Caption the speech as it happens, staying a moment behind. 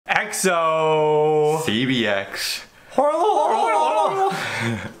EXO-CBX. Horololo.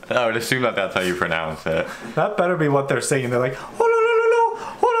 I would assume that that's how you pronounce it. That better be what they're singing. They're like, Horololo,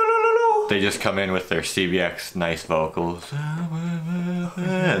 Horololo. They just come in with their CBX nice vocals.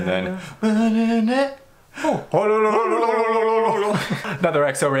 And then... Another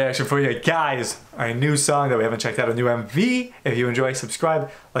EXO reaction for you guys. A new song that we haven't checked out, a new MV. If you enjoy, subscribe,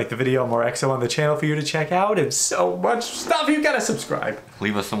 like the video, more EXO on the channel for you to check out, and so much stuff. You gotta subscribe.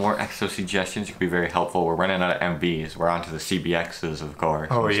 Leave us some more EXO suggestions. It could be very helpful. We're running out of MVs. We're on to the CBXs, of course.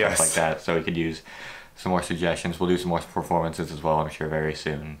 Oh, and yes. Stuff like that. So we could use some more suggestions. We'll do some more performances as well, I'm sure, very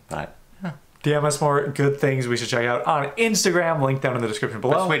soon. But DM us more good things we should check out on Instagram. Link down in the description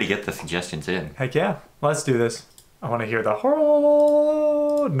below. best way to get the suggestions in. Heck yeah. Let's do this. I want to hear the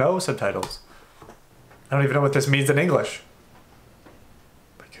Horololo. No subtitles. I don't even know what this means in English.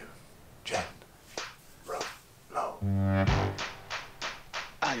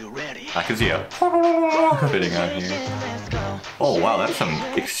 Are you ready? I can see a fitting on here. Oh wow, that's some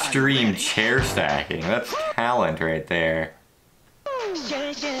extreme chair stacking. That's talent right there.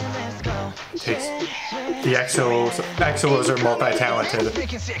 The EXOs are multi-talented.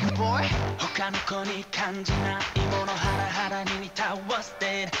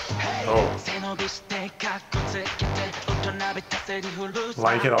 Oh.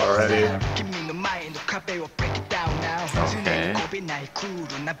 Like it already. Okay.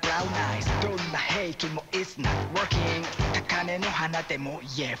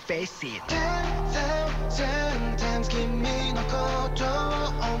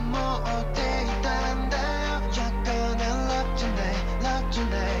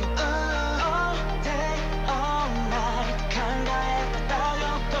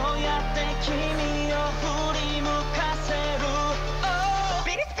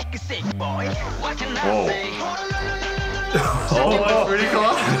 Whoa. Oh, that's pretty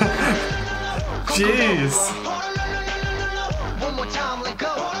cool. Jeez.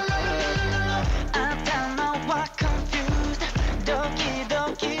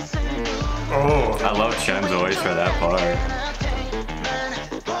 Oh, I love Chen's voice for that part.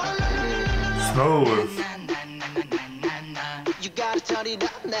 smooth.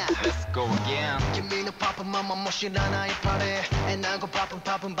 Let's go again. Give me the pop mama party. And I go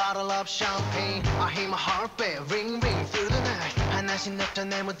poppin' bottle of champagne. I hear my heart beat ring through the night. 하나씩 넣던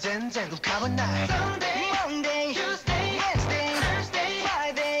내 모든 행복한 night. Sunday, Monday, Tuesday, Wednesday, Thursday,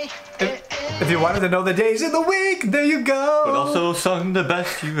 Friday. If you wanted to know the days of the week, there you go. But also sung the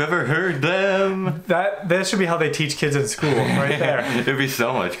best you ever heard them. That should be how they teach kids in school, right there. It'd be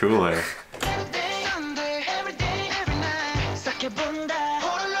so much cooler.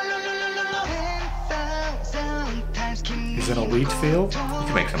 He's in a wheat field. You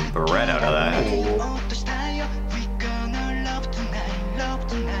can make some bread out of that.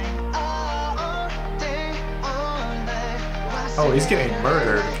 Oh, he's getting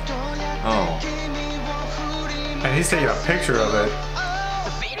murdered. Oh. And he's taking a picture of it.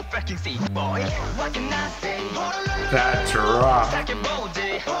 That drop.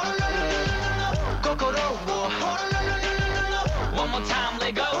 One more time,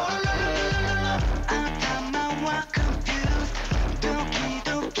 let go.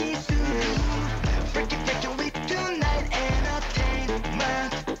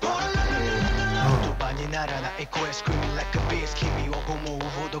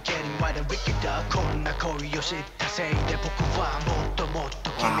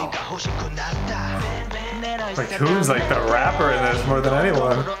 Raccoon's like the rapper in this more than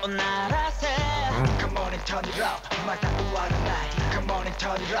anyone. Come on and turn it up. Come on and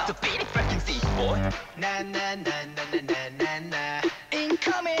turn it up. The beat freaking seat, boy. Na na na na na na na.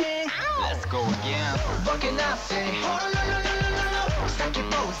 Incoming. Let's go again. Fucking up, say. Saki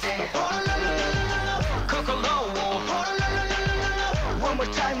pose. Horololo. One more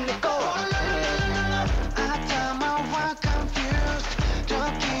time, let go.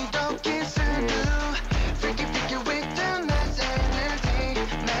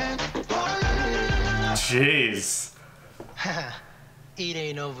 Jeez. It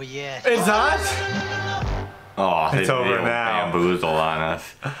ain't over yet. It's not? Oh, It's over now. Bamboozle on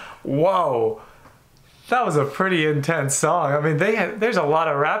us. Whoa. That was a pretty intense song. I mean, there's a lot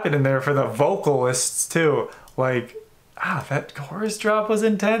of rapping in there for the vocalists too. Like, that chorus drop was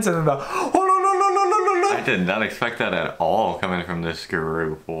intense, and then the I did not expect that at all coming from this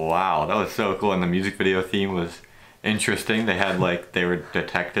group. Wow, that was so cool. And the music video theme was interesting. They had they were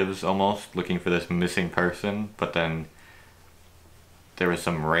detectives almost looking for this missing person, but then there was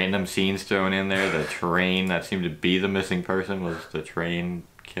some random scenes thrown in there. The train that seemed to be the missing person was the train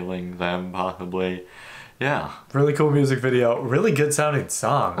killing them possibly. Yeah. Really cool music video. Really good sounding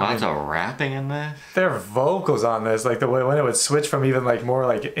song. Lots of rapping in this. Their vocals on this, like the way when it would switch from even like more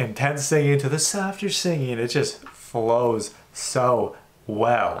like intense singing to the softer singing, it just flows so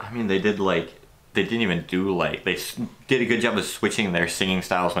well. I mean, they didn't even do like, they did a good job of switching their singing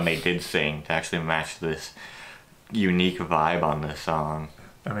styles when they did sing to actually match this unique vibe on this song.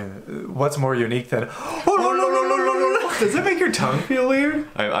 I mean, what's more unique than... Does it make your tongue feel weird?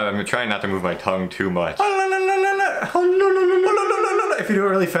 I'm trying not to move my tongue too much. If you do it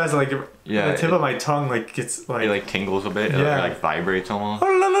really fast, like yeah, the tip of my tongue like gets like... It like tingles a bit, yeah. it like vibrates almost.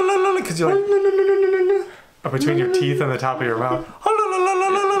 Because you're like... between your teeth and the top of your mouth.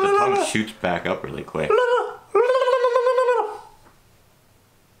 The tongue shoots back up really quick.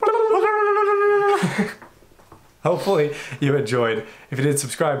 Hopefully you enjoyed. If you did,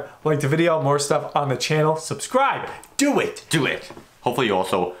 subscribe, like the video, more stuff on the channel. Subscribe. Do it. Do it. Hopefully you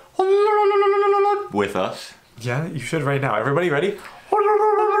also with us. Yeah, you should right now. Everybody ready?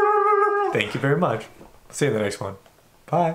 Thank you very much. See you in the next one.